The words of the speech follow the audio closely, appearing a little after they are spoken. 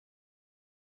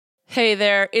Hey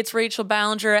there, it's Rachel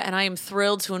Ballinger, and I am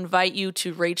thrilled to invite you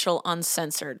to Rachel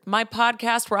Uncensored, my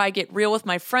podcast where I get real with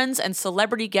my friends and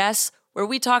celebrity guests, where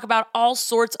we talk about all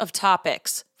sorts of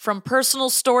topics. From personal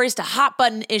stories to hot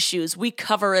button issues, we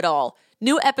cover it all.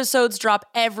 New episodes drop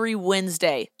every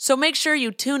Wednesday, so make sure you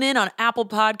tune in on Apple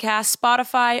Podcasts,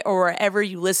 Spotify, or wherever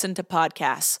you listen to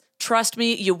podcasts. Trust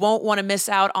me, you won't want to miss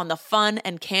out on the fun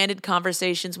and candid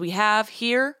conversations we have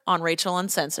here on Rachel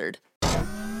Uncensored.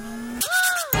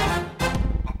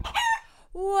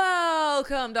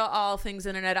 Welcome to All Things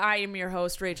Internet. I am your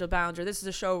host, Rachel Ballinger. This is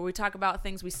a show where we talk about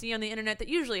things we see on the internet that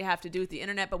usually have to do with the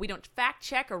internet, but we don't fact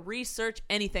check or research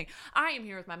anything. I am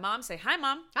here with my mom. Say hi,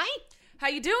 Mom. Hi. How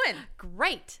you doing?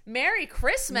 Great. Merry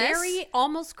Christmas. Merry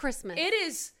almost Christmas. It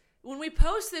is, when we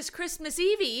post this Christmas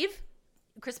Eve.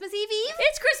 Christmas Eve Eve?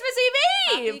 It's Christmas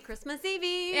Eve. Happy Christmas Eve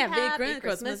Eve. Yeah, Happy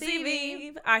Christmas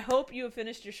Eve. I hope you have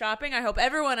finished your shopping. I hope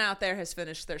everyone out there has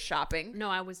finished their shopping. No,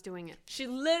 I was doing it. She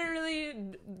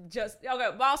literally just, okay.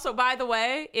 Also, by the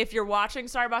way, if you're watching,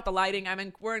 sorry about the lighting.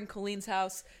 We're in Colleen's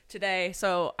house today,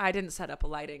 so I didn't set up a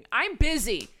lighting. I'm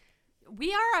busy.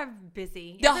 We are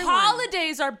busy. The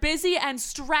holidays are busy and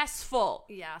stressful.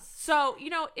 Yes. So,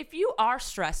 if you are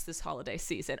stressed this holiday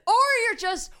season, or you're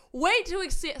just way too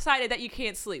excited that you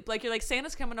can't sleep, like you're like,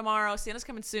 Santa's coming tomorrow, Santa's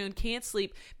coming soon, can't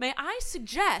sleep, may I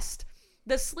suggest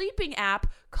the sleeping app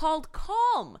called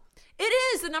Calm. It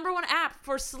is the #1 app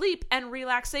for sleep and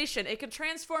relaxation. It can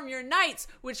transform your nights,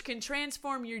 which can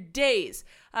transform your days.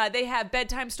 They have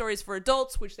bedtime stories for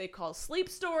adults, which they call sleep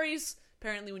stories.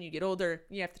 Apparently, when you get older,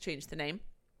 you have to change the name.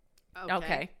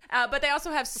 Okay. But they also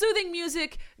have soothing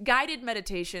music, guided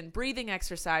meditation, breathing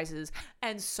exercises,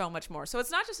 and so much more. So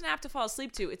it's not just an app to fall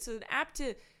asleep to. It's an app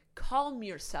to calm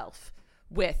yourself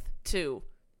with, to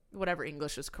whatever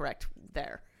English is correct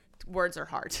there. Words are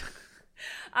hard.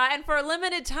 And for a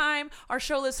limited time, our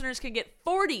show listeners can get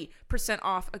 40%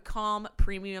 off a Calm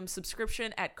premium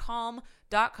subscription at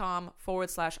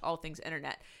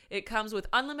calm.com/allthingsinternet. It comes with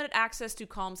unlimited access to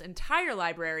Calm's entire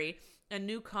library, and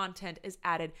new content is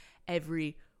added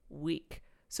every week.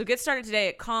 So get started today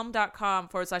at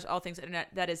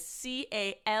calm.com/allthingsinternet. That is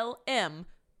CALM.com,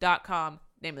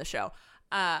 name of the show.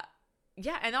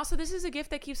 And also this is a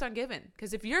gift that keeps on giving,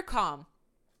 because if you're calm,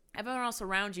 everyone else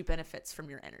around you benefits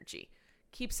from your energy.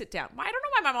 Keeps it down. I don't know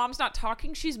why my mom's not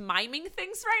talking. She's miming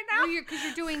things right now. Well, because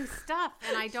you're doing stuff,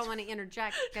 and I don't want to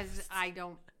interject because I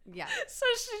don't. Yeah. So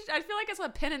I feel like it's a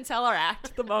Penn and Teller act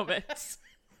at the moment.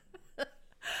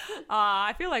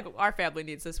 I feel like our family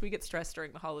needs this. We get stressed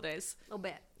during the holidays. A little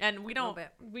bit. And we don't.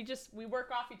 We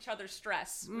work off each other's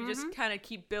stress. Mm-hmm. We just kind of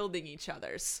keep building each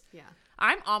other's. Yeah.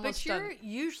 I'm almost done. But you're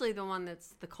usually the one that's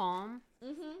the calm.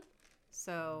 Mm-hmm.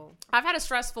 So I've had a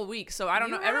stressful week, so I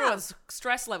don't know. Everyone's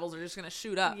stress levels are just going to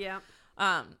shoot up. Yeah.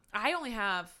 I only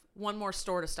have one more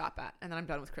store to stop at, and then I'm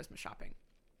done with Christmas shopping.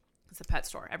 It's a pet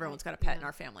store. Everyone's got a pet in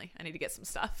our family. I need to get some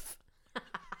stuff. I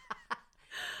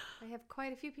have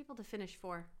quite a few people to finish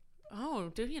for.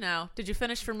 Oh, do you now? Did you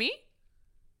finish for me?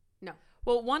 No.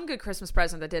 Well, one good Christmas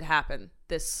present that did happen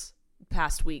this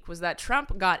past week was that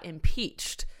Trump got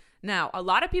impeached. Now, a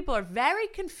lot of people are very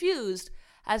confused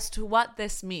as to what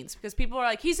this means, because people are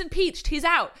like, he's impeached, he's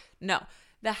out. No,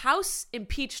 the House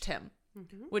impeached him,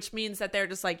 which means that they're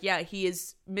just like, yeah, he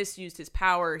has misused his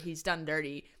power, he's done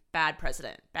dirty, bad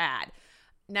president, bad.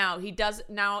 Now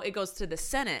it goes to the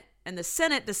Senate, and the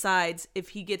Senate decides if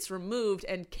he gets removed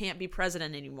and can't be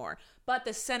president anymore. But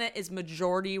the Senate is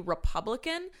majority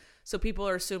Republican, so people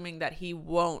are assuming that he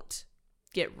won't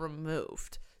get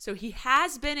removed. So he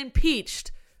has been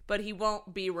impeached, but he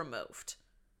won't be removed.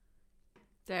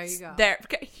 There you go.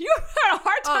 You had a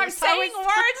hard time saying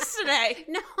words today.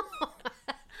 No.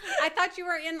 I thought you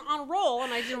were on a roll,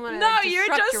 and I didn't want to disrupt your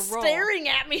roll. No, you're just staring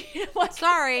at me. Like,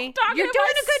 sorry. You're doing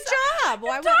a good job.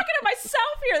 I'm talking to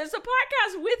myself here. There's a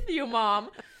podcast with you, Mom.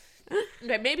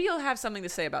 Okay, maybe you'll have something to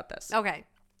say about this. Okay.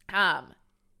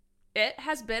 It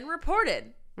has been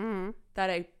reported that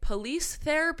a police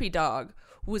therapy dog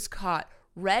was caught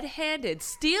red-handed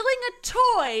stealing a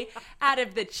toy out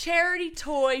of the charity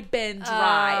toy bin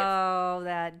drive. Oh,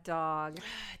 that dog.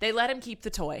 They let him keep the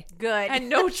toy. Good. And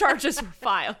no charges were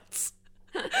filed.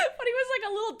 But he was like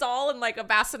a little doll and like a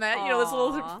bassinet, those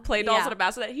little play dolls and a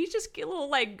bassinet. He's just a little,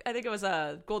 like, I think it was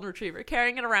a golden retriever,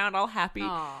 carrying it around all happy.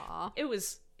 Aww. It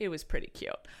was pretty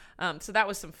cute. So that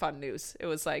was some fun news. It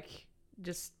was like,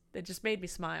 it just made me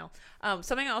smile.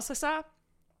 Something else I saw,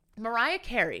 Mariah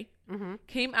Carey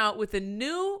came out with a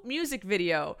new music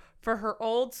video for her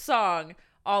old song,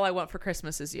 All I Want for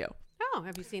Christmas Is You. Oh,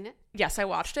 have you seen it? Yes, I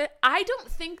watched it. I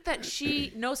don't think that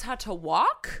she knows how to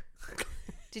walk.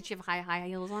 Did she have high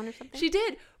heels on or something? She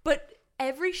did, but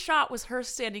every shot was her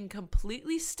standing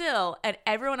completely still and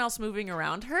everyone else moving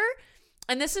around her.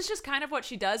 And this is just kind of what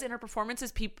she does in her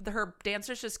performances. Her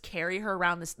dancers just carry her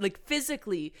around this, like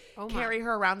physically carry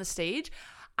her around the stage.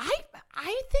 I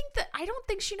don't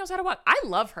think she knows how to walk. I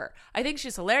love her. I think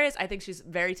she's hilarious. I think she's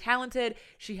very talented.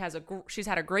 She's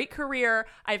had a great career.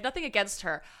 I have nothing against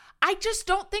her. I just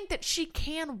don't think that she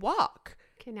can walk.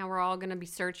 Okay, now we're all going to be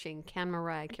searching, can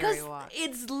Mariah Carey walk?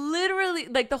 It's literally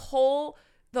like the whole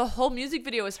music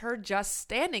video is her just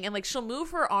standing, and like she'll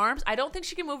move her arms. I don't think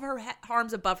she can move her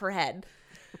arms above her head.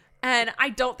 And I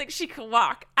don't think she can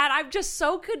walk. And I'm just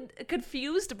so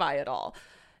confused by it all.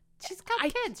 She's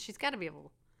got kids. She's got to be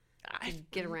able to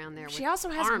get around there. She also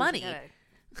has money.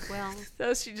 Well,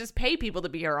 so she just pay people to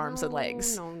be her arms and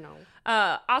legs.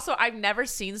 No. Also, I've never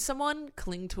seen someone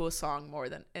cling to a song more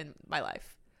than in my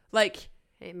life. Like,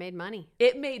 it made money.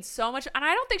 It made so much. And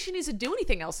I don't think she needs to do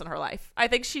anything else in her life. I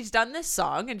think she's done this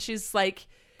song and she's like,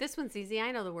 this one's easy.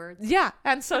 I know the words. Yeah.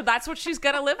 And so that's what she's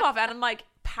going to live off. And I'm like,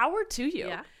 power to you.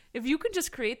 Yeah. If you can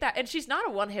just create that. And she's not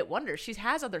a one-hit wonder. She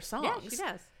has other songs. Yeah, she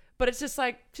does. But it's just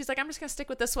like, she's like, I'm just going to stick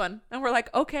with this one. And we're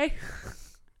like, okay.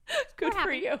 Good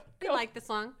for you. We like the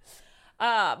song.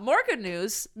 More good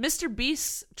news. Mr.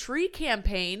 Beast's tree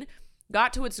campaign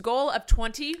got to its goal of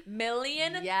 20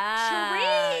 million trees.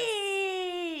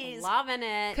 Loving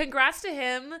it. Congrats to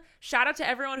him. Shout out to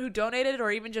everyone who donated or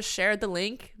even just shared the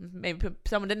link. Maybe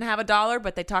someone didn't have $1,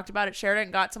 but they talked about it, shared it,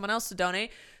 and got someone else to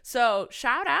donate. So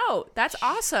shout out. That's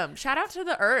awesome. Shout out to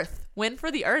the earth. Win for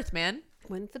the earth, man.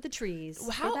 Win for the trees.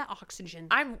 For that oxygen.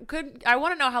 I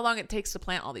want to know how long it takes to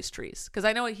plant all these trees, because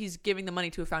I know he's giving the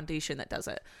money to a foundation that does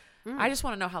it. I just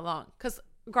want to know how long, because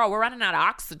girl, we're running out of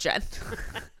oxygen.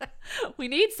 We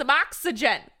need some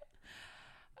oxygen.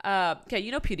 Okay,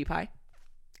 you know PewDiePie.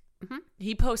 Mm-hmm.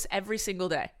 He posts every single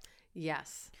day.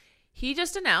 Yes. He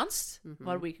just announced less than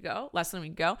a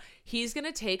week ago, he's going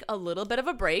to take a little bit of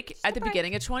a break at the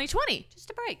beginning of 2020.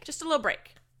 Just a break. Just a little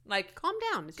break. Like, calm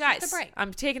down. It's guys, just a break.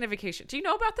 I'm taking a vacation. Do you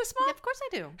know about this, Mom? Yeah, of course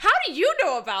I do. How do you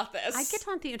know about this? I get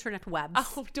on the internet webs.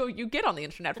 Oh, don't you get on the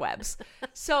internet webs?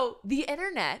 So the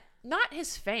internet, not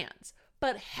his fans,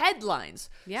 but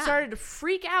headlines started to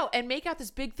freak out and make out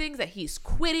this big thing that he's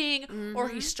quitting or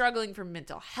he's struggling from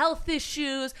mental health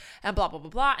issues and blah, blah, blah,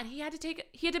 blah. And he had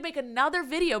to make another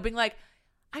video being like,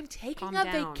 I'm taking a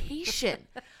vacation.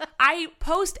 I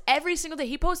post every single day.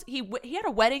 He had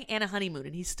a wedding and a honeymoon,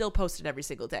 and he still posted every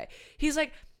single day. He's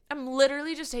like, I'm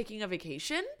literally just taking a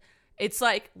vacation. It's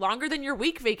like longer than your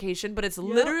week vacation, but it's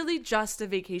literally just a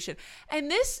vacation. And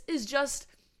this is just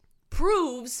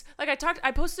proves, like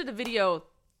I posted a video,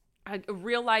 a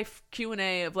real life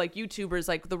Q&A of like YouTubers,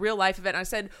 like the real life event. And I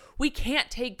said, we can't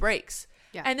take breaks.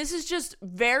 Yeah. And this is just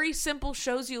very simple,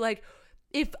 shows you like,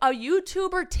 if a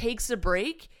YouTuber takes a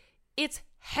break, it's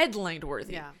headline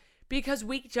worthy. Yeah. Because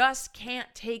we just can't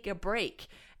take a break.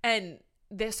 And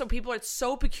so people, it's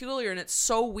so peculiar and it's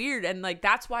so weird. And like,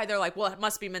 that's why they're like, well, it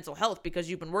must be mental health because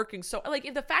you've been working. So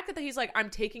like the fact that he's like, I'm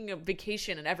taking a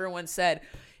vacation and everyone said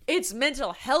it's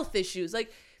mental health issues.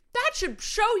 Like that should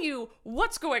show you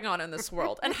what's going on in this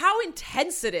world and how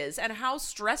intense it is and how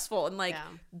stressful and like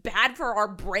bad for our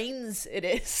brains it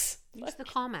is. Use the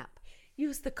Calm app.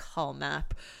 Use the Calm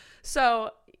app.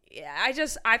 So yeah,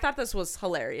 I thought this was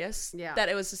hilarious. Yeah. That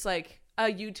it was just like a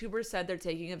YouTuber said they're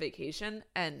taking a vacation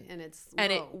and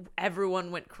everyone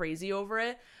went crazy over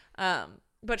it.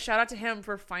 But shout out to him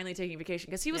for finally taking a vacation,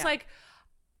 because he was like,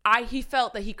 he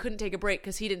felt that he couldn't take a break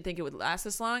because he didn't think it would last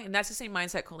this long. And that's the same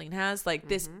mindset Colleen has. Like,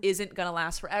 this isn't going to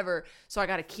last forever. So I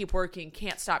got to keep working.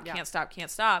 Can't stop.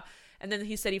 And then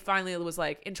he said he finally was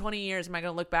like, in 20 years, am I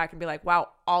going to look back and be like, wow,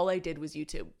 all I did was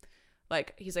YouTube.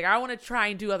 Like, he's like, I want to try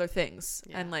and do other things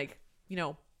and like,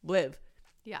 live.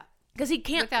 Yeah. Because he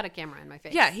can't. Without a camera in my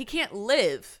face. Yeah. He can't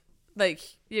live. Like,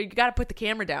 you got to put the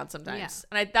camera down sometimes.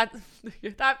 Yeah. And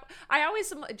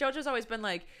JoJo's always been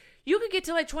like, you could get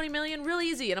to like 20 million real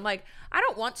easy. And I'm like, I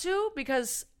don't want to,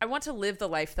 because I want to live the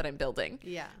life that I'm building.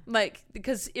 Yeah. Like,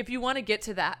 because if you want to get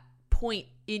to that point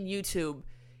in YouTube,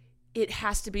 it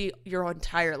has to be your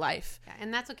entire life. Yeah,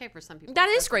 and that's okay for some people. That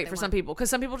is great for some people, because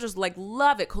some people just like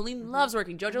love it. Colleen loves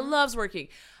working. JoJo loves working.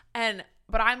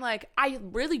 But I'm like, I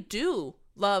really do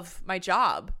love my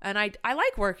job and I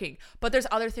like working, but there's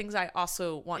other things I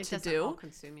also want to do. It doesn't all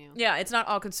consume you. Yeah, it's not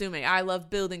all consuming. I love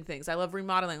building things. I love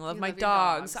remodeling. I love my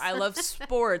dogs. I love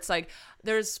sports. Like,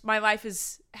 my life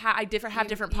is, I have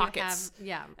different pockets.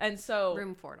 And so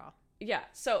room for it all. Yeah.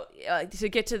 So to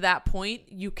get to that point,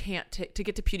 you can't to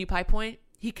get to PewDiePie point.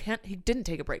 He didn't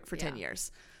take a break for 10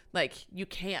 years. Like, you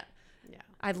can't. Yeah.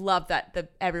 I love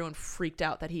that everyone freaked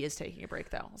out that he is taking a break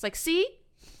though. I was like, see,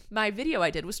 my video I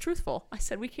did was truthful. I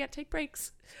said we can't take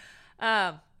breaks.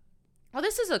 Well,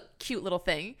 this is a cute little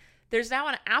thing. There's now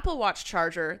an Apple Watch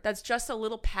charger that's just a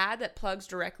little pad that plugs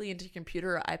directly into your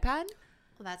computer or iPad.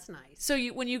 Well, that's nice. So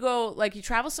when you go, like you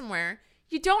travel somewhere,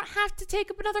 you don't have to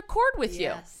take up another cord with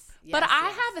you. But I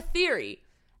have a theory.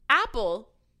 Apple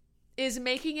is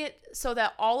making it so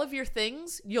that all of your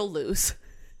things you'll lose.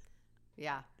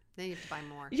 Yeah. Then you have to buy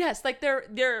more. Yes, like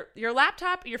your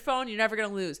laptop, your phone, you're never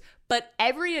gonna lose. But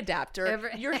every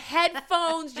adapter, your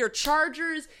headphones, your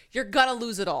chargers, you're gonna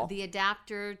lose it all. The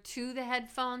adapter to the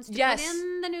headphones to Yes. put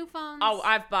in the new phones. Oh,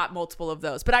 I've bought multiple of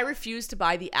those, but I refuse to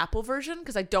buy the Apple version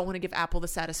because I don't want to give Apple the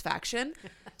satisfaction.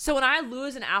 So when I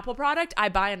lose an Apple product, I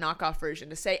buy a knockoff version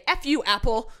to say, F you,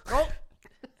 Apple. Oh,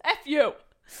 F you.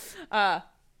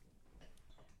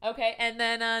 Okay, and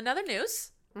then another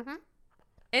news. Mm-hmm.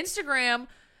 Instagram.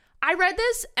 I read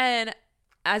this, and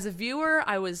as a viewer,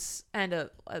 and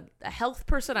a health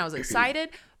person, I was excited.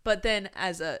 But then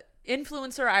as a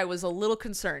influencer, I was a little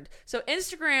concerned. So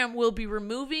Instagram will be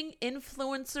removing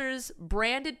influencers'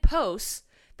 branded posts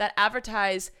that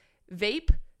advertise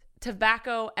vape,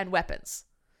 tobacco, and weapons.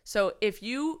 So if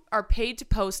you are paid to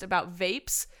post about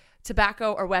vapes,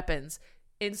 tobacco, or weapons,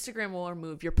 Instagram will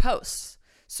remove your posts.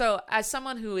 So as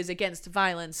someone who is against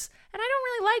violence, and I don't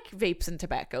really like vapes and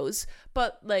tobaccos,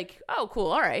 but like, oh, cool,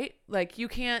 all right. Like you're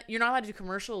not allowed to do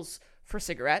commercials for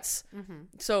cigarettes. Mm-hmm.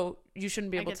 So you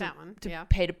shouldn't be able to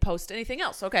pay to post anything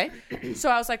else. Okay. So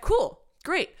I was like, cool,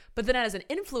 great. But then as an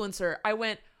influencer,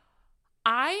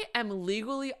 I am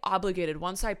legally obligated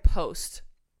once I post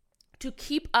to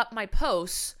keep up my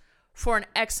posts for an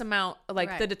X amount,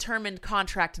 like the determined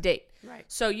contract date. Right.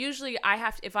 So usually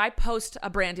if I post a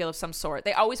brand deal of some sort,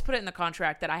 they always put it in the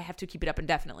contract that I have to keep it up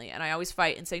indefinitely. And I always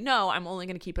fight and say, no, I'm only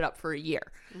going to keep it up for a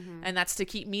year. Mm-hmm. And that's to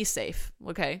keep me safe.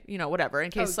 Okay. Whatever. In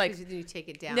case then you take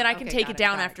it down. Then I can take it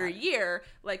down after a year.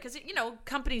 Like, cause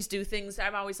companies do things.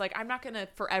 I'm always like, I'm not going to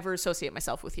forever associate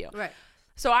myself with you. Right.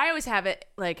 So I always have it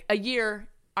like a year.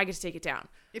 I get to take it down.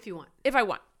 If you want. If I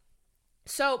want.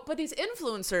 So, but these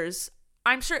influencers,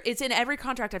 I'm sure it's in every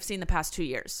contract I've seen the past 2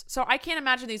 years. So I can't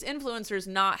imagine these influencers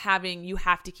not having, you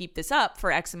have to keep this up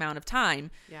for X amount of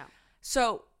time. Yeah.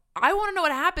 So I want to know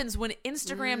what happens when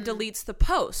Instagram deletes the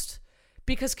post,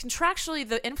 because contractually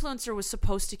the influencer was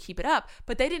supposed to keep it up,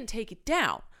 but they didn't take it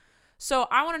down. So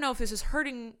I want to know if this is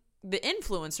hurting the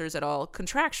influencers at all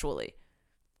contractually.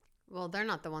 Well, they're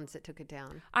not the ones that took it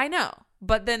down. I know,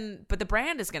 but the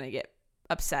brand is going to get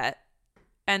upset.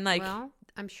 And like, well,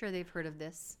 I'm sure they've heard of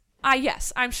this.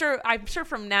 Yes, I'm sure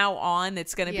from now on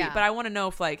it's going to be, but I want to know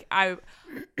if like, I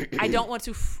don't want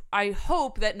to, I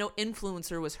hope that no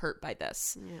influencer was hurt by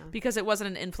this because it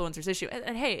wasn't an influencer's issue.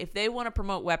 And hey, if they want to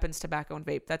promote weapons, tobacco, and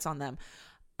vape, that's on them.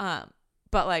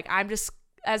 But like, I'm just,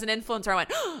 as an influencer, I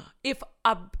went, if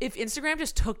Instagram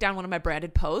just took down one of my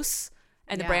branded posts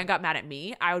and the brand got mad at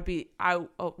me, I'd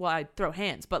throw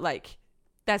hands, but like,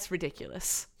 that's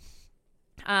ridiculous.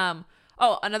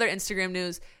 Oh, another Instagram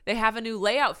news. They have a new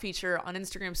layout feature on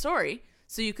Instagram Story,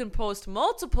 so you can post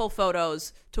multiple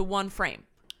photos to one frame.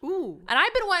 Ooh. And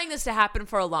I've been wanting this to happen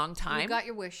for a long time. You got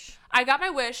your wish. I got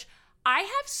my wish. I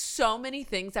have so many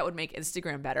things that would make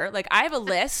Instagram better. Like, I have a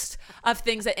list of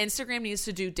things that Instagram needs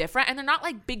to do different, and they're not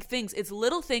like big things. It's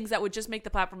little things that would just make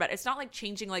the platform better. It's not like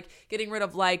changing, like getting rid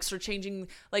of likes or changing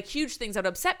like huge things that would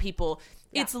upset people.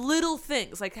 Yeah. It's little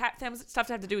things like stuff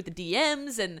to have to do with the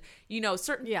DMs and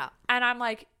certain. Yeah. And I'm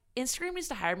like, Instagram needs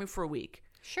to hire me for a week.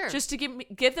 Sure. Just to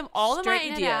give them all of my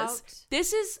ideas.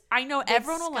 I know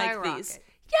everyone will like these.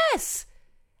 Yes.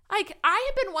 Like, I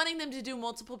have been wanting them to do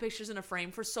multiple pictures in a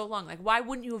frame for so long. Like, why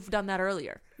wouldn't you have done that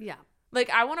earlier? Yeah. Like,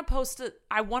 I want to post it.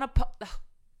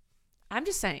 I'm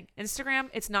just saying, Instagram,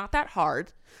 it's not that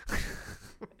hard.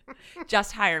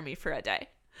 Just hire me for a day.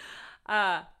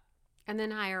 And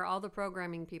then hire all the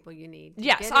programming people you need.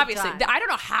 Yes, obviously. I don't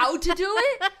know how to do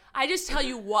it. I just tell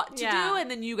you what to do,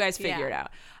 and then you guys figure it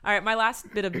out. All right, my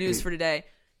last bit of news for today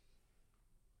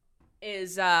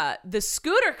is the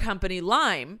scooter company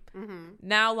Lime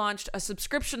now launched a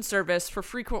subscription service for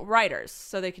frequent riders,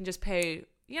 so they can just pay.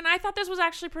 I thought this was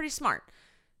actually pretty smart,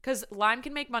 because Lime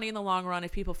can make money in the long run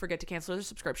if people forget to cancel their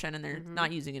subscription and they're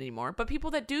not using it anymore. But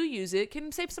people that do use it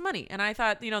can save some money, and I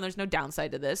thought there's no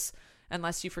downside to this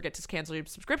unless you forget to cancel your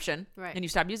subscription and you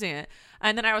stop using it.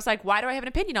 And then I was like, why do I have an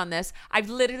opinion on this? I've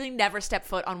literally never stepped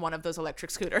foot on one of those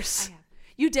electric scooters. I have.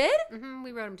 You did? Mm-hmm.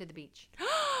 We rode them to the beach.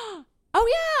 Oh,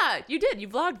 yeah, you did. You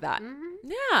vlogged that.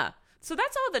 Mm-hmm. Yeah. So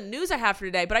that's all the news I have for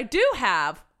today. But I do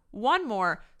have one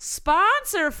more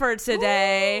sponsor for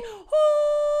today. Ooh.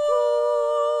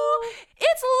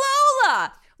 It's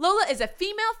Lola. Lola is a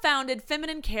female-founded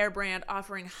feminine care brand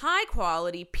offering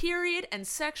high-quality period and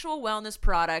sexual wellness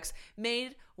products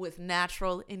made with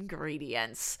natural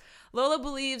ingredients. Lola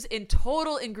believes in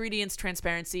total ingredients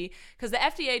transparency because the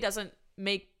FDA doesn't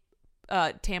make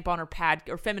tampon or pad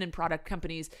or feminine product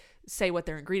companies say what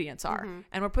their ingredients are.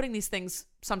 And we're putting these things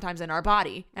sometimes in our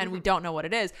body and we don't know what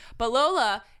it is. But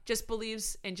Lola just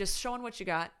believes in just showing what you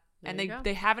got. And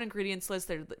they have an ingredients list.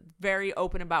 They're very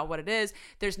open about what it is.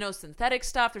 There's no synthetic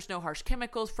stuff. There's no harsh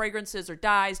chemicals, fragrances, or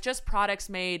dyes. Just products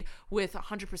made with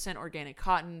 100% organic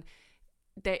cotton.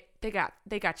 They got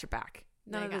your back.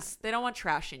 None of this. They don't want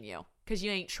trash in you because you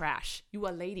ain't trash. You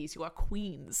are ladies. You are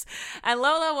queens. And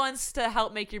Lola wants to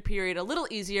help make your period a little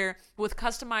easier with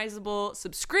customizable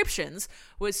subscriptions,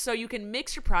 so you can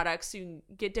mix your products, you can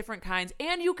get different kinds,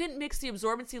 and you can mix the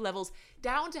absorbency levels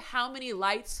down to how many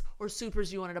lights or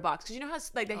supers you want in a box. Because you know how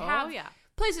like they have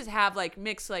places have like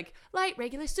mix like light,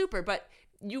 regular, super, but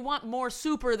you want more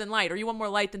super than light, or you want more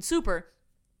light than super.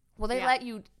 Well, they let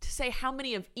you say how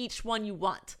many of each one you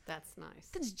want. That's nice.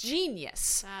 That's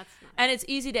genius. That's nice. And it's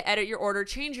easy to edit your order,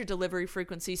 change your delivery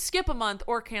frequency, skip a month,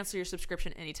 or cancel your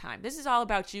subscription anytime. This is all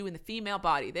about you and the female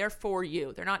body. They're for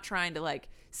you. They're not trying to like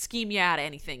scheme you out of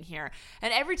anything here.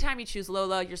 And every time you choose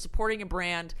Lola, you're supporting a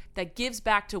brand that gives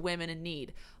back to women in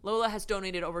need. Lola has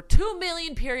donated over 2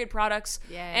 million period products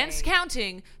and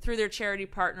counting through their charity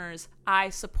partners. I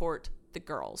support the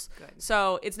girls. Good.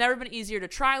 So it's never been easier to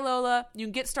try Lola. You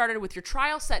can get started with your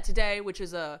trial set today, which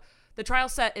is the trial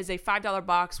set is a $5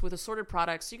 box with assorted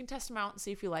products. So you can test them out and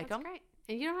see if you like them. Great.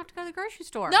 And you don't have to go to the grocery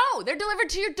store. No, they're delivered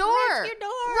to your door. Right to your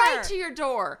door. Right to your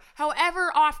door.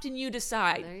 However often you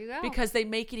decide. There you go. Because they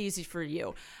make it easy for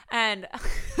you. And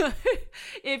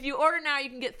if you order now, you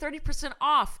can get 30%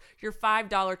 off your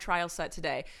 $5 trial set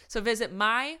today. So visit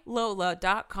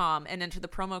mylola.com and enter the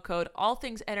promo code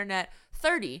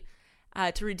allthingsinternet30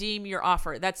 to redeem your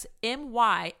offer. That's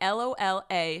mylola.com,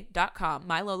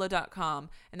 mylola.com,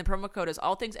 and the promo code is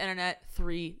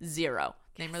allthingsinternet30.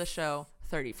 Name of the show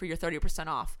 30 for your 30%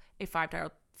 off a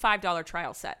 $5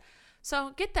 trial set.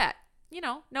 So get that.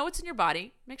 Know what's in your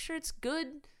body. Make sure it's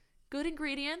good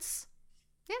ingredients.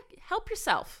 Yeah, help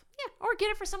yourself. Yeah, or get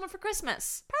it for someone for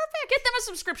Christmas. Perfect. Get them a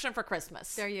subscription for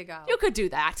Christmas. There you go. You could do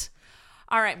that.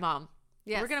 All right, Mom.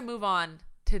 Yes. We're gonna move on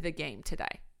to the game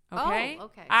today. Okay? Oh,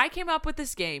 okay. I came up with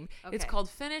this game. Okay. It's called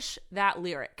Finish That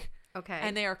Lyric. Okay.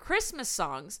 And they are Christmas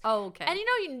songs. Oh, okay. And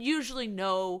you usually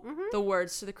know the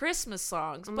words to the Christmas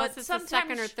songs. Unless but it's sometimes the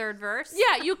second or third verse.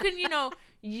 Yeah, you can,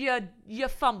 you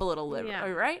fumble it a little,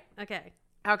 right? Okay.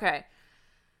 Okay.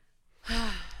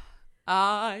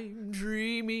 I'm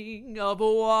dreaming of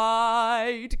a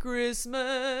white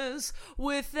Christmas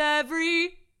with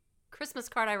every Christmas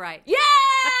card I write. Yeah!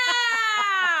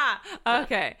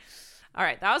 Okay. All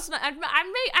right, that was I made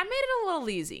it a little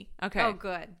easy. Okay. Oh,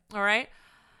 good. All right.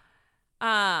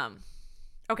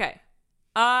 Okay.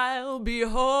 I'll be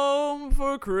home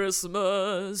for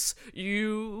Christmas.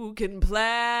 You can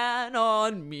plan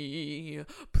on me.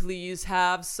 Please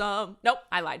have some. Nope,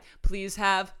 I lied. Please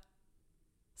have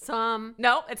some.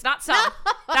 No, it's not some.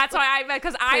 That's why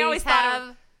because I always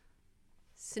thought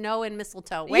snow and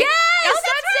mistletoe. Wait. Yes, that's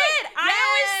it. I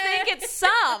always think it's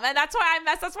some, and that's why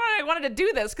that's why I wanted to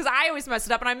do this because I always mess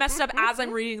it up, and I messed it up as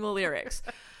I'm reading the lyrics.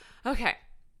 Okay.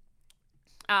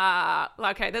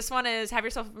 Okay. This one is "Have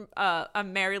Yourself a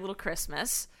Merry Little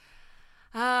Christmas."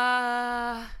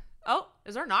 Oh,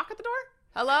 is there a knock at the door?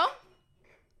 Hello?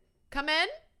 Come in.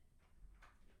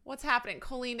 What's happening?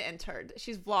 Colleen entered.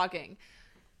 She's vlogging.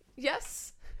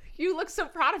 Yes. You look so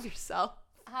proud of yourself.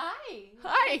 Hi.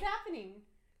 Hi. What's happening?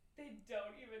 They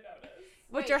don't even notice.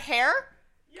 With your hair?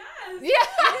 Yes. Yeah.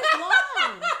 It is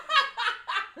long.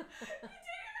 You didn't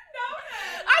even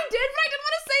notice. I did, but I didn't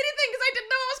want to say anything because I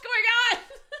didn't know what was going on.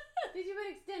 Did you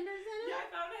put extenders in it? Yeah, I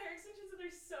found hair extensions and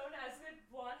they're so nice. They had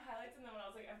blonde highlights in them, and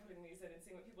I was like, I'm putting these in and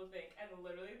seeing what people think. And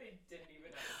literally, they didn't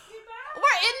even notice. Me back.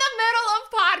 We're in the middle of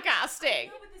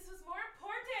podcasting. No, but this was more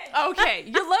important. Okay,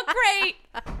 you look great.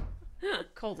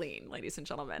 Colleen, ladies and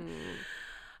gentlemen.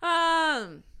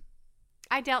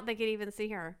 I doubt they could even see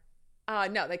her.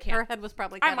 No, they can't. Her head was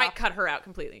probably cut I might off. cut her out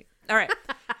completely. All right.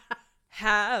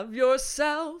 Have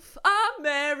yourself a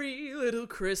merry little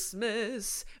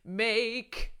Christmas.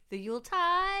 Make the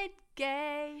Yuletide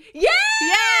gay.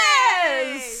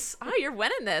 Yes! Oh, you're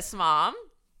winning this, Mom.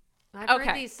 I've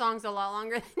heard these songs a lot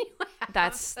longer than you have.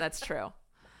 That's true.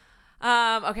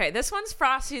 Okay, this one's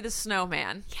Frosty the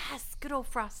Snowman. Yes, good old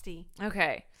Frosty.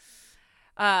 Okay.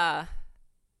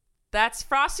 That's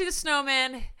Frosty the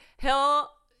Snowman.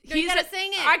 You gotta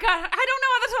sing it. I don't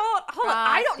know what the hold on.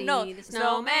 I don't know. Frosty the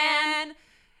Snowman.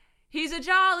 He's a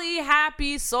jolly,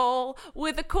 happy soul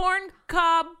with a corn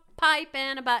cob. Pipe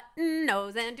and a button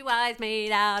nose and 2 eyes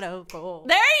made out of gold.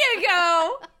 There you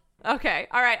go. Okay.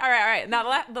 All right.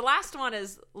 Now, the last one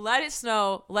is let it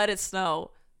snow, let it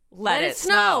snow, let it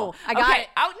snow. I got it.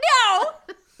 Oh,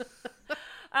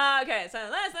 no. Okay. So,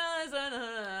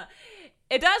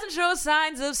 it doesn't show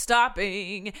signs of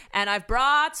stopping, and I've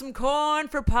brought some corn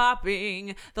for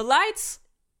popping. The lights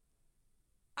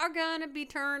are gonna be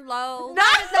turned low. No.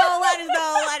 Let us know, let us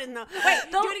know, let us know. Wait,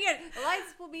 Don't- do it again. The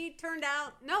lights will be turned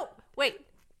out. No, wait.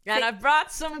 And I've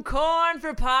brought some corn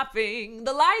for popping.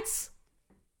 The lights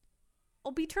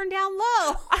Will be turned down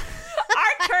low. are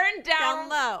turned Down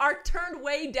low. Are turned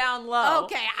way down low.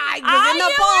 Okay, I was in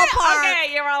the ballpark.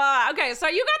 Okay, you're okay. So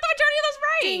you got the majority of those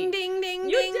right. Ding, ding, ding,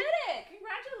 You ding. did it.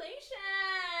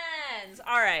 Congratulations.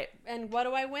 All right. And what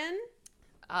do I win?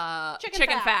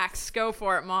 Chicken facts. Go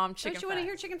for it, Mom. Chicken Don't you want to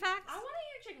hear facts. chicken facts? I want to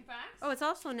hear chicken facts. Oh, it's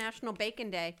also National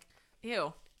Bacon Day.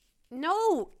 Ew.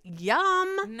 No,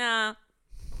 yum. Nah.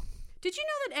 Did you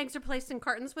know that eggs are placed in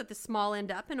cartons with the small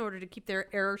end up in order to keep their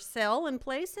air cell in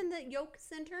place and the yolk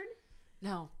centered?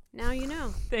 No. Now you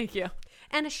know. Thank you.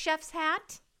 And a chef's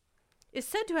hat is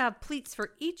said to have pleats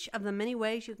for each of the many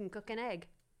ways you can cook an egg.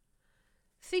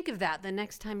 Think of that the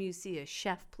next time you see a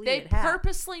chef They pleated hat.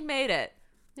 purposely made it.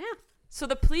 Yeah. So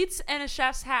the pleats and a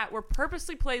chef's hat were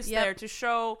purposely placed Yep. there to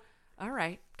show. All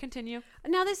right. Continue.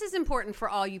 Now, this is important for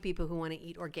all you people who want to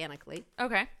eat organically.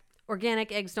 Okay.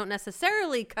 Organic eggs don't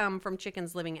necessarily come from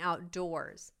chickens living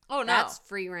outdoors. Oh, no. That's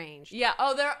free range. Yeah.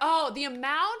 The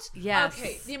amount. Yes.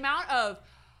 Okay. The amount of.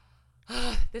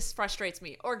 This frustrates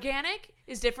me. Organic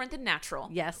is different than natural.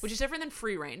 Yes. Which is different than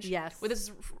free range. Yes. Which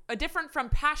is different from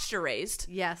pasture raised.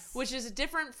 Yes. Which is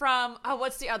different from. Oh,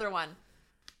 what's the other one?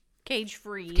 Cage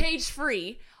free. Cage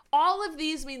free. All of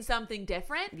these mean something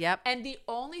different. Yep. And the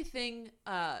only thing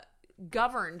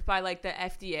governed by like the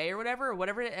FDA or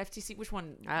whatever the FTC, which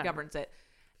one I don't governs it,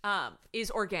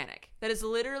 is organic. That is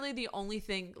literally the only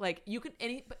thing. Like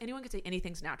anyone could say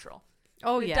anything's natural.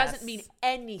 Oh, It yes. doesn't mean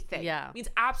anything. Yeah. It means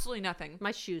absolutely nothing.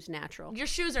 My shoe's natural. Your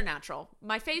shoes are natural.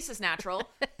 My face is natural,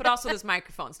 but also this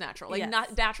microphone's natural. Like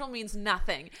Yes. natural means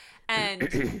nothing.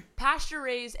 And pasture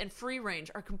raised and free range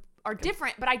are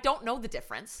different, but I don't know the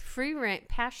difference. Free range.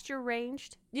 Pasture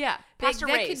ranged. Yeah, pasture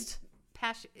raised.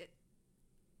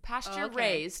 Pasture Okay.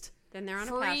 raised. Then they're on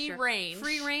a Free pasture. range.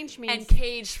 Free range means And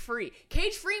cage free.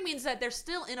 Cage free means that they're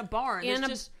still in a barn. in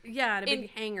There's in a big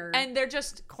hanger and they're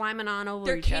just climbing on over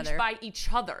they're each caged other. by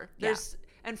each other. Yeah. There's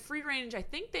and free range. I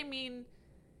think they mean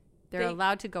They're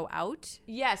allowed to go out.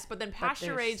 yes, but then pasture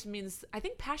there's- raised means I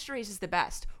think pasture raised is the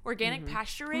best. Organic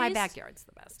pasture raised. My backyard's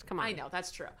the best. Come on. I know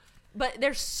that's true, but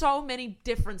there's so many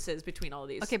differences between all of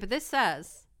these. Okay, but this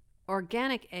says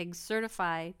organic eggs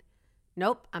certified.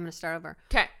 Nope, I'm going to start over.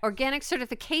 Okay. Organic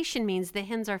certification means the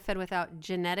hens are fed without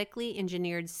genetically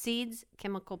engineered seeds,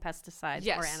 chemical pesticides, or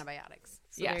Yes. antibiotics.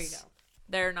 So yes. there you go.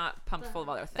 They're not pumped full of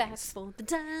other things. Facts for the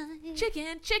day.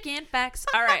 Chicken facts.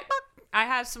 All right. I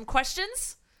have some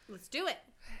questions. Let's do it.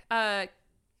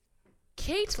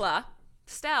 Katla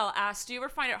Stell asked, do you ever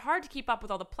find it hard to keep up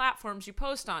with all the platforms you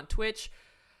post on? Twitch,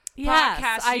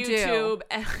 podcast, I YouTube,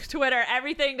 and Twitter.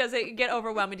 Everything. Does it get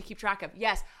overwhelming to keep track of?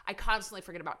 Yes. I constantly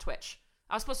forget about Twitch.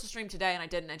 I was supposed to stream today and I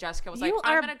didn't. And Jessica was like, You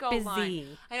I'm are going to go busy.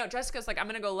 live. I know. Jessica's like, I'm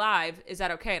going to go live. Is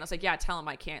that okay? And I was like, yeah, tell him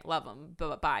I can't love him.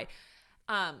 But bye.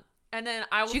 And then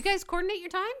I Did you guys coordinate your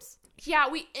times? yeah,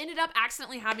 we ended up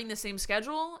accidentally having the same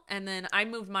schedule, and then I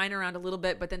moved mine around a little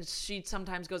bit, but then she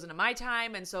sometimes goes into my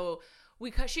time, and so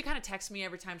she kind of texts me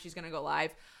every time she's gonna go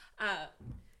live.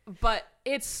 But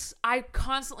I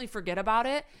constantly forget about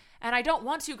it, and I don't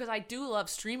want to because I do love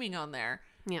streaming on there.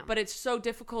 Yeah. But it's so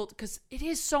difficult because it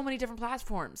is so many different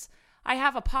platforms. I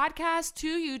have a podcast,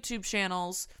 2 YouTube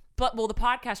channels, the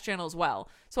podcast channel as well.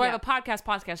 So I have a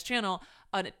podcast channel,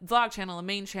 a vlog channel, a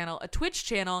main channel, a Twitch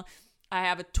channel. I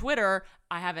have a Twitter.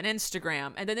 I have an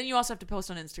Instagram, and then you also have to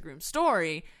post on Instagram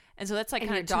story. And so that's like And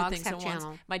kind of your two dogs things have at once.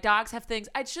 channel. My dogs have things.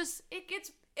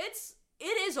 It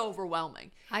is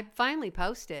overwhelming. I finally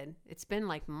posted. It's been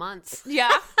like months.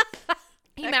 Yeah.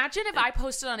 Imagine if I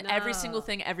posted on every single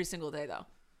thing every single day though.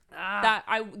 That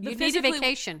You need a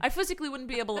vacation. I physically wouldn't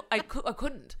be able. I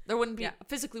couldn't. There wouldn't be.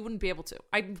 Physically wouldn't be able to.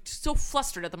 I'm so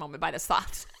flustered at the moment by this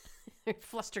thought.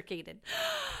 Flustercated.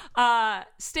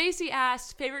 Stacy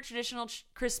asked, favorite traditional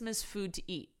Christmas food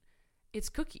to eat. It's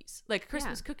cookies, like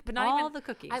Christmas cookie, but not all even the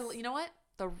cookies. You know what?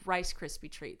 The Rice Krispie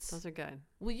treats. Those are good.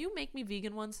 Will you make me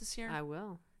vegan ones this year? I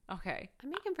will. Okay. I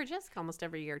make them for Jessica almost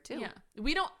every year too. Yeah.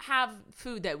 We don't have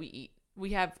food that we eat.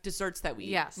 We have desserts that we eat.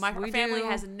 Yes, My we family do.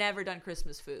 has never done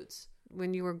Christmas foods.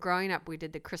 when you were growing up, we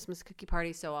did the Christmas cookie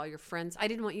party. So all your friends, I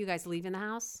didn't want you guys leaving the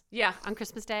house Yeah. on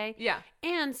Christmas Day. Yeah.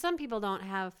 And some people don't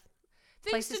have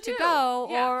Things places to to do. go,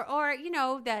 Yeah. or you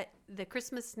know that the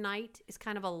Christmas night is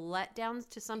kind of a letdown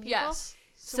to some people. Yes.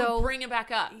 So, So- bring it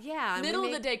back up. Yeah, and we Middle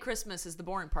of the made, day Christmas is the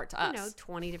boring part to us. you know,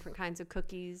 20 different kinds of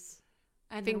cookies,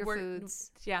 and finger we're-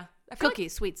 foods, Yeah. I feel like-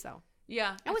 cookies, sweets though.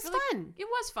 yeah. It was feel like fun. it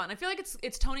was fun. I feel like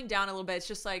it's toning down a little bit. It's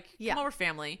just like Yeah. come over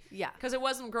family. Yeah, Because it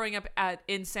wasn't growing up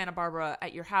in Santa Barbara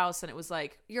at your house, and it was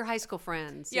like your high school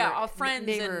friends, yeah, your all friends,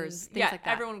 neighbors, and things yeah, like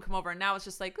that. everyone would come over. And now it's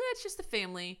just like it's just the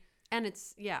family. And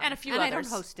it's And a few and others. I don't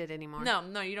host it anymore.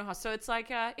 No, you don't have. So it's like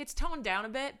it's toned down a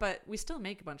bit, but we still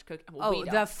make a bunch of cookies. Well, Oh, we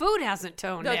the don't. food hasn't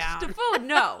toned down. The food,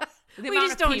 no. The we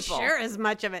amount just of don't people. share as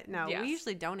much of it. No, Yes. we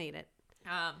usually donate it.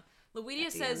 Luidia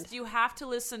At the says, end. do you have to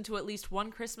listen to at least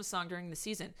one Christmas song during the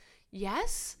season?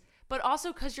 Yes, but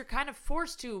also because you're kind of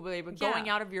forced to by going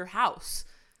Yeah. out of your house.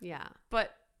 Yeah,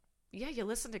 But yeah, you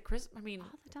listen to Christmas. I mean,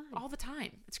 all the time. all the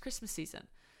time. It's Christmas season.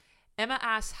 Emma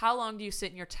asks, how long do you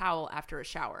sit in your towel after a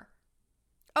shower?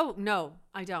 Oh no,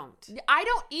 I don't. I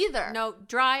don't either. No,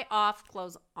 dry off,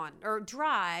 clothes on, or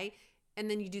dry, and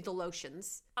then you do the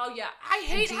lotions. Oh yeah, I And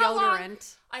hate how long.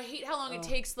 deodorant. I hate how long it Oh.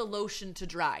 takes the lotion to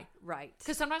dry. Right.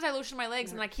 Because sometimes I lotion my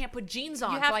legs and I can't put jeans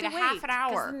on you for have like to a wait, half an 'cause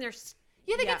hour. then there's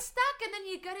Yeah, they yeah. get stuck and then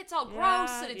you get it's all gross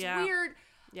Yeah, and it's yeah. weird.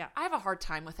 Yeah. I have a hard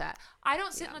time with that. I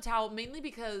don't sit Yeah. in a towel mainly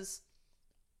because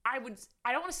I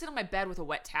don't want to sit on my bed with a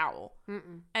wet towel.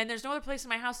 Mm-mm. And there's no other place in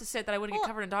my house to sit that I wouldn't get Well,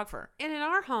 covered in dog fur. And in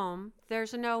our home,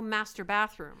 there's no master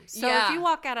bathroom. So Yeah. if you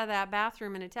walk out of that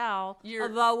bathroom in a towel,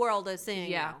 the world is seeing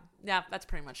Yeah. you. Yeah, that's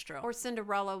pretty much true. Or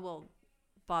Cinderella will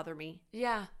bother me.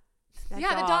 yeah. That Yeah,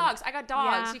 the dog. dogs. I got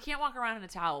dogs. Yeah. You can't walk around in a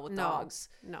towel with No. dogs.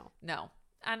 No. No.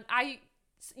 And I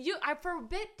for a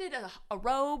bit did a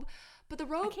robe, but the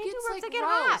robe can't do gets robes. like I get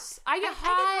gross. hot. I get I get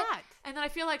hot, hot. and then I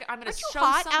feel like I'm gonna Aren't you show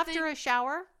hot something. after a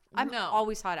shower? I'm No.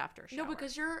 always hot after a shower. No,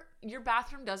 because your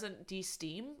bathroom doesn't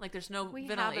de-steam. Like there's no we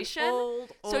ventilation. have an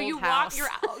old, so you house.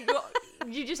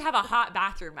 you just have a hot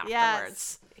bathroom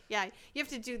afterwards. Yeah, you have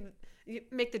to you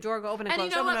make the door go open and And close.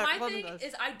 you know open what? up, My close, thing close.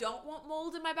 is, I don't want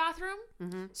mold in my bathroom.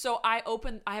 Mm-hmm. So I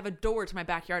have a door to my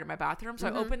backyard in my bathroom. So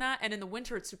I open that, and in the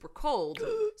winter it's super cold.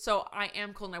 So I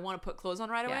am cold, and I want to put clothes on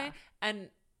right away. Yeah. And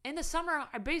in the summer,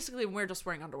 I basically we're just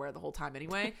wearing underwear the whole time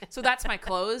anyway. So that's my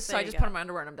clothes. So There I you just go. put on my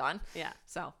underwear and I'm done. Yeah.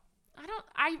 So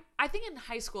I think in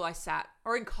high school I sat,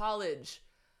 or in college,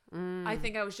 I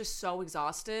think I was just so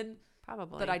exhausted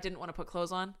Probably. that I didn't want to put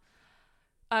clothes on.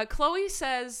 Chloe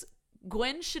says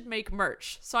Gwen should make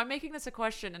merch. So I'm making this a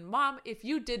question. And Mom, if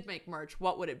you did make merch,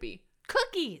 what would it be?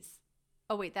 Cookies.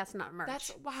 Oh wait, that's not merch.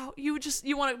 That's wow. You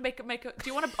want to make a do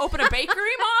you want to open a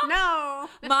bakery, Mom? no,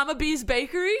 Mama B's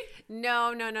Bakery.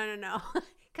 no.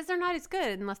 Because they're not as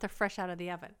good unless they're fresh out of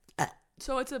the oven.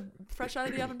 So it's a fresh out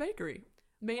of the oven bakery,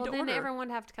 made Well, to then order. everyone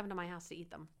would have to come to my house to eat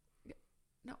them.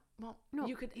 No, Mom. No,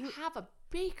 You could have a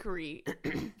bakery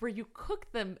where you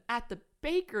cook them at the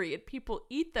bakery and people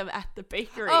eat them at the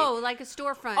bakery. Oh, like a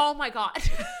storefront. Oh my God.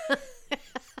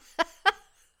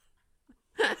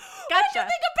 Gotcha. What did you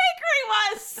think a bakery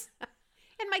was?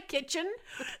 In my kitchen.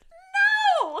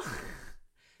 No.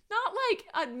 Not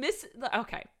like a miss.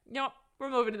 Okay. You know what? We're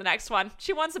moving to the next one.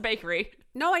 She wants a bakery.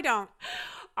 No, I don't.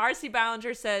 R.C.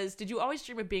 Ballinger says, did you always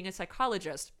dream of being a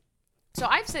psychologist? So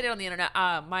I've said it on the internet.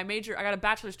 I got a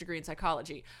bachelor's degree in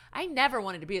psychology. I never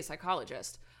wanted to be a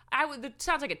psychologist. It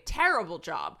sounds like a terrible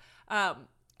job.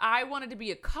 I wanted to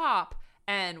be a cop,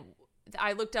 and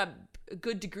I looked up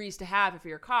good degrees to have if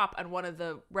you're a cop, and one of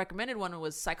the recommended one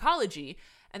was psychology,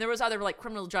 and there was other like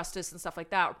criminal justice and stuff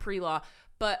like that, or pre-law.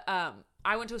 But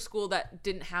I went to a school that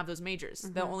didn't have those majors.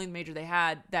 The only major they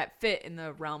had that fit in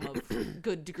the realm of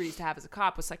good degrees to have as a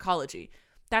cop was psychology.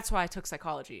 That's why I took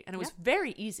psychology, and it was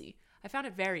very easy. I found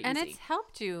it very And easy. it's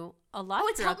helped you a lot. Oh,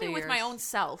 it's helped throughout me the with my years. own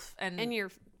self and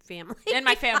your family. and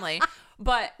my family.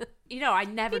 But, I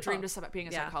never People. dreamed of being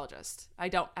a Yeah. psychologist. I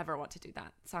don't ever want to do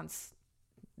that. It sounds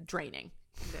draining.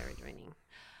 Very draining.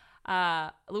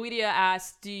 Luidia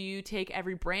asks, do you take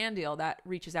every brand deal that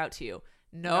reaches out to you?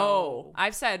 No. No.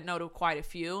 I've said no to quite a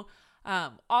few.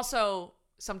 Also,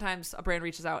 sometimes a brand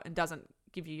reaches out and doesn't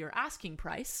give you your asking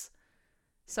price.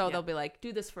 So Yeah. they'll be like,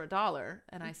 do this for $1.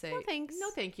 And I say, No, thanks. No,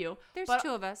 thank you. There's But-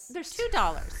 two of us. there's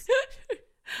 $2.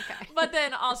 Okay. But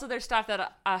then also there's stuff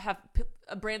that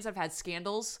brands have had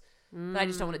scandals that I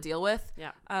just don't want to deal with.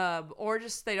 Yeah. Or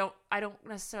just I don't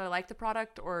necessarily like the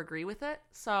product or agree with it.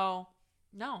 So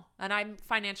no. And I'm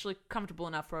financially comfortable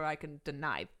enough where I can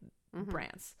deny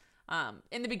brands.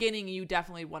 In the beginning, you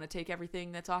definitely want to take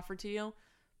everything that's offered to you.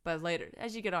 But later,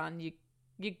 as you get on, you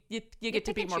get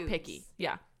to pick be and more choose. picky.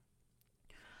 Yeah.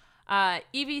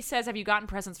 Evie says, have you gotten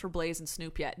presents for Blaze and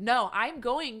Snoop yet? No, I'm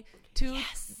going to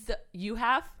you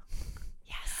have?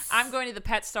 Yes. I'm going to the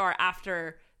pet store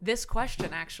after this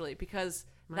question, actually, because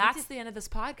that's the end of this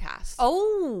podcast.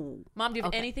 Oh. Mom, do you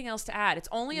have anything else to add? It's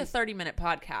only a 30-minute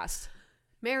podcast.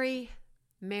 Merry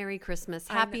Christmas.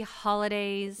 Happy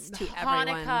holidays to everyone.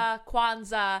 Hanukkah,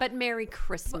 Kwanzaa. But Merry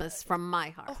Christmas from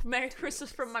my heart. Oh, Merry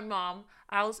Christmas from my mom.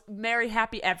 Merry,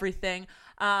 happy everything.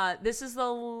 This is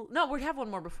we have one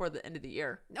more before the end of the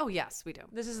year. Oh, yes, we do.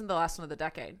 This isn't the last one of the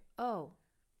decade. Oh,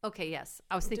 okay, yes.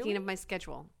 I was thinking of my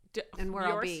schedule and where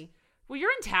yours? I'll be. Well,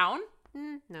 you're in town.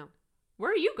 No.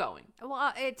 Where are you going?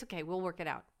 Well, it's okay. We'll work it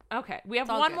out. Okay, we have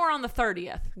all one good. more on the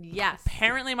 30th. Yes.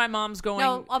 Apparently, my mom's going.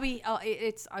 No, I'll be.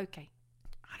 It's okay.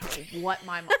 I don't know what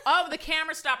my mom. Oh, the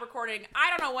camera stopped recording.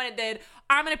 I don't know when it did.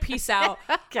 I'm gonna peace out.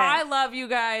 Okay. I love you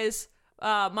guys.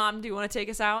 Mom, do you want to take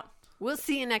us out? We'll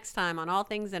see you next time on All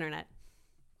Things Internet.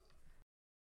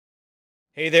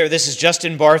 Hey there, this is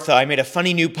Justin Bartha. I made a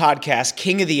funny new podcast,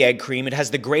 King of the Egg Cream. It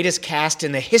has the greatest cast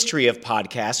in the history of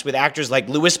podcasts with actors like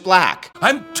Louis Black,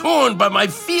 I'm torn by my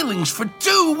feelings for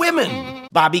two women.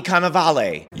 Bobby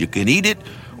Cannavale, You can eat it,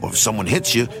 or if someone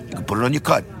hits you, you can put it on your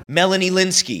cut. Melanie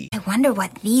Linsky, I wonder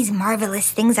what these marvelous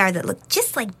things are that look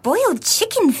just like boiled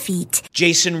chicken feet.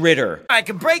 Jason Ritter, I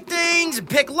can break things and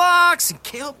pick locks and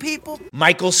kill people.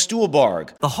 Michael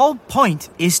Stuhlbarg, The whole point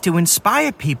is to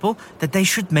inspire people that they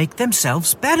should make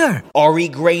themselves better. Ari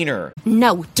Grainer,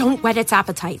 No, don't whet its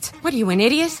appetite. What are you, an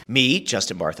idiot? me,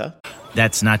 Justin Bartha,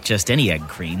 That's not just any egg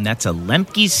cream, that's a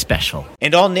Lemke's special.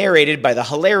 and all narrated by the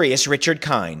hilarious Richard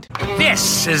Kind.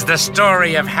 This is the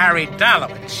story of Harry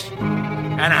Dalowitz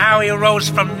and how he rose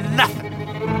from nothing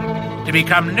to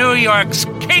become New York's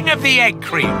King of the Egg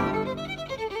Cream.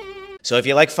 So if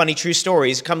you like funny true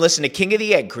stories, come listen to King of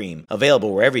the Egg Cream,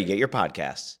 available wherever you get your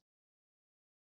podcasts.